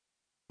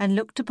and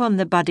looked upon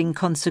the budding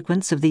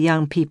consequence of the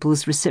young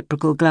people's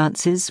reciprocal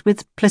glances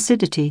with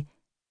placidity,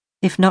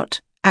 if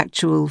not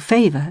actual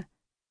favour.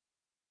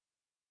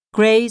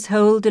 Gray's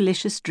whole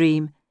delicious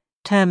dream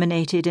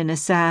terminated in a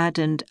sad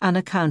and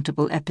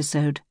unaccountable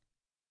episode.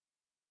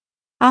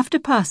 After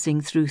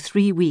passing through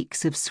 3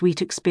 weeks of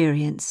sweet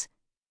experience,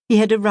 he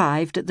had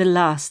arrived at the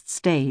last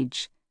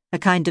stage, a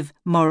kind of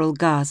moral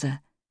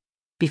Gaza,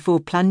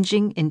 before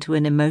plunging into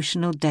an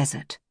emotional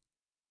desert.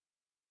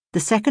 The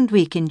second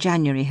week in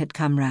January had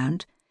come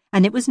round,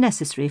 and it was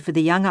necessary for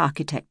the young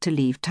architect to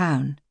leave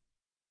town.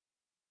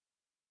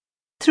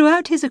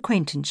 Throughout his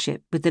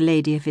acquaintanceship with the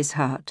lady of his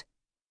heart,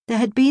 there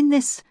had been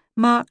this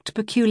marked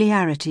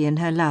peculiarity in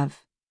her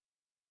love.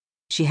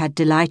 She had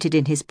delighted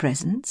in his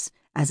presence,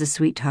 as a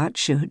sweetheart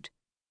should,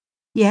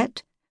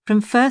 yet,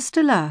 from first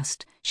to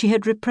last, she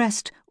had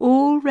repressed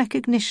all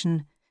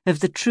recognition of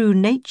the true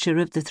nature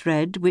of the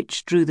thread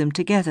which drew them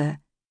together,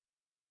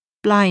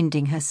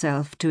 blinding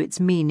herself to its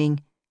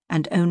meaning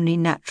and only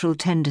natural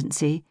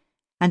tendency,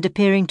 and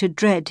appearing to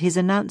dread his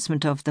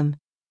announcement of them.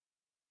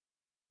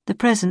 The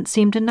present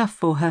seemed enough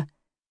for her,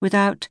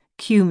 without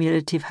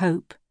cumulative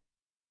hope.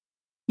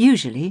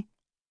 Usually,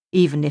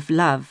 even if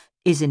love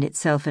is in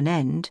itself an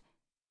end,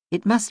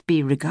 it must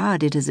be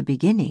regarded as a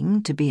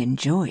beginning to be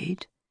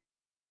enjoyed.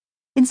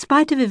 In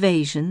spite of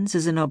evasions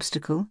as an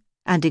obstacle,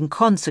 and in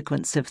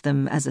consequence of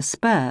them as a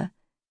spur,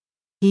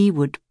 he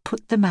would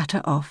put the matter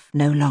off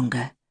no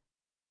longer.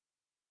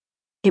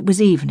 It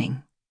was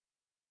evening.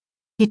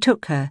 He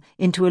took her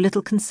into a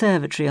little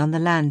conservatory on the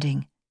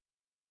landing,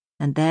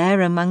 and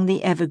there among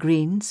the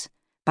evergreens,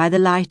 by the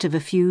light of a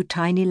few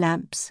tiny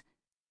lamps,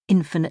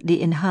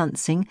 infinitely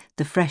enhancing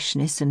the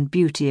freshness and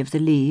beauty of the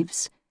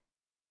leaves,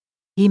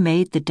 he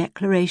made the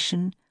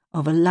declaration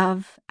of a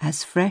love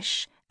as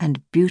fresh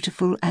and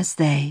beautiful as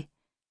they.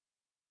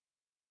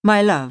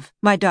 "My love,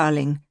 my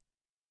darling,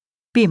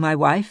 be my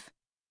wife."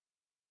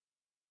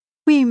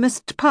 "We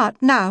must part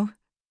now,"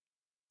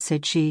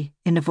 said she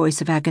in a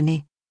voice of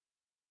agony.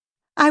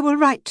 "I will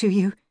write to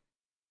you."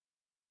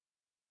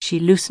 She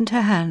loosened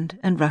her hand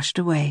and rushed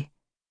away.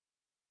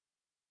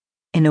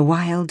 In a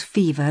wild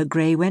fever,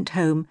 Gray went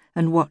home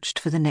and watched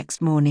for the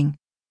next morning.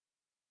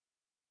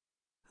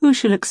 Who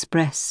shall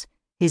express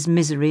his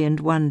misery and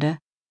wonder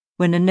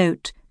when a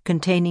note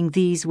containing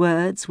these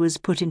words was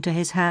put into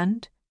his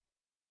hand?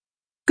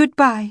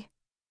 "Goodbye.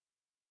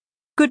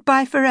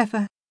 Goodbye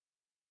forever.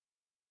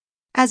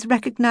 As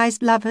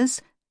recognized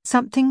lovers,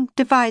 something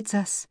divides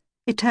us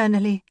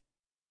eternally.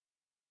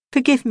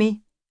 Forgive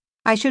me,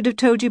 I should have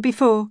told you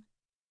before,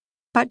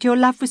 but your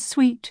love was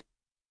sweet.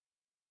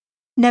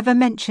 Never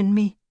mention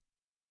me."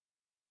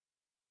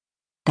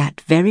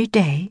 That very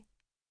day,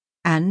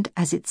 and,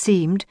 as it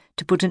seemed,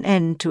 to put an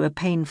end to a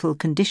painful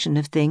condition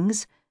of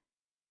things,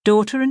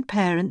 daughter and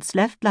parents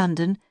left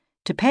London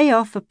to pay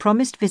off a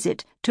promised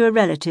visit to a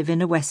relative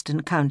in a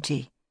western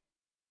county.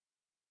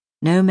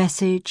 No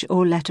message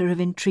or letter of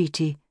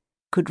entreaty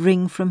could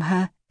wring from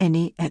her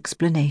any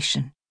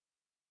explanation.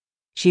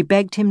 She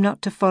begged him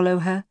not to follow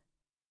her,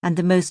 and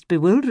the most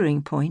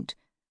bewildering point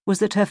was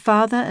that her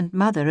father and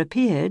mother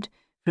appeared,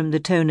 from the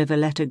tone of a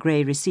letter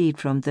Gray received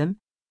from them,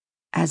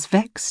 as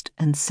vexed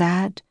and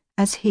sad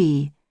as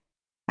he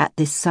at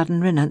this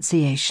sudden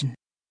renunciation.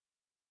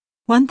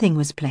 One thing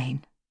was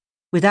plain.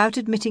 Without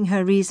admitting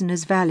her reason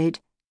as valid,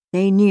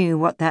 they knew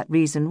what that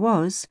reason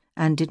was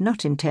and did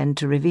not intend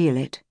to reveal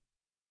it.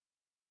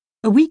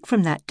 A week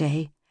from that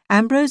day,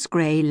 Ambrose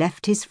Gray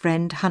left his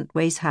friend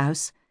Huntway's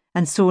house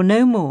and saw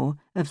no more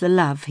of the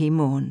love he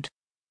mourned.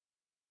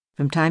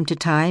 From time to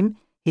time,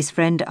 his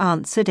friend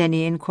answered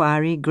any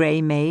inquiry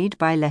Gray made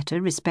by letter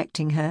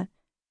respecting her.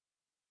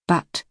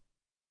 But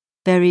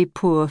very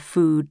poor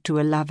food to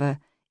a lover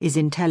is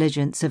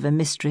intelligence of a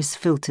mistress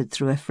filtered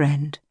through a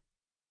friend.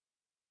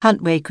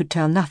 Huntway could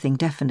tell nothing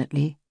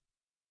definitely.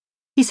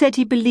 He said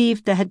he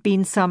believed there had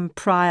been some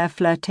prior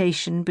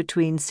flirtation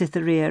between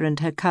Cytherea and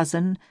her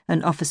cousin,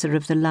 an officer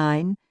of the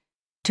line,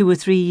 2 or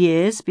 3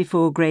 years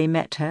before Gray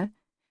met her,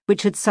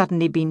 which had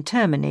suddenly been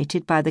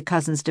terminated by the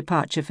cousin's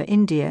departure for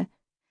India,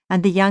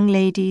 and the young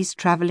lady's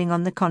travelling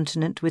on the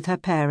continent with her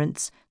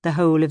parents the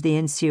whole of the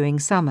ensuing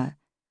summer,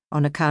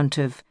 on account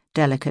of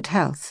delicate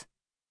health.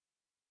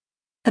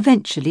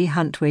 Eventually,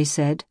 Huntway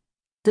said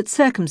that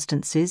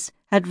circumstances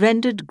had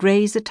rendered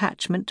Gray's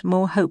attachment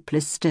more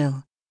hopeless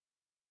still.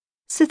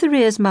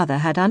 Cytherea's mother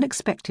had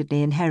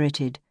unexpectedly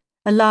inherited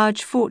a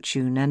large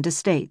fortune and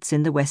estates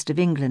in the west of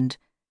England,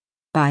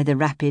 by the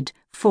rapid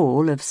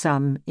fall of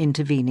some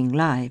intervening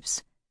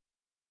lives.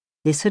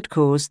 This had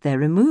caused their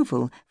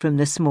removal from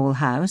the small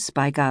house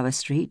by Gower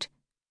Street,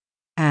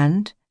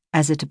 and,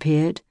 as it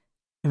appeared,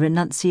 a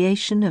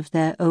renunciation of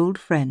their old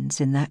friends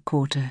in that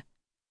quarter.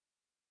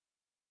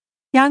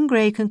 Young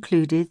Gray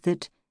concluded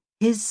that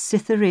his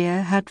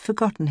Cytherea had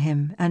forgotten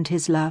him and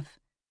his love,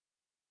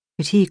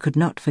 but he could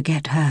not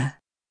forget her.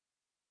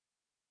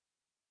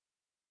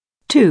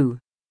 2.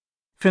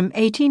 From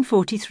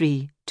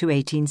 1843 to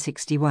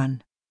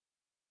 1861.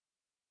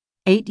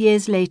 8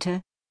 years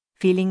later,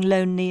 feeling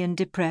lonely and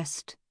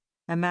depressed,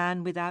 a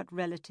man without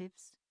relatives,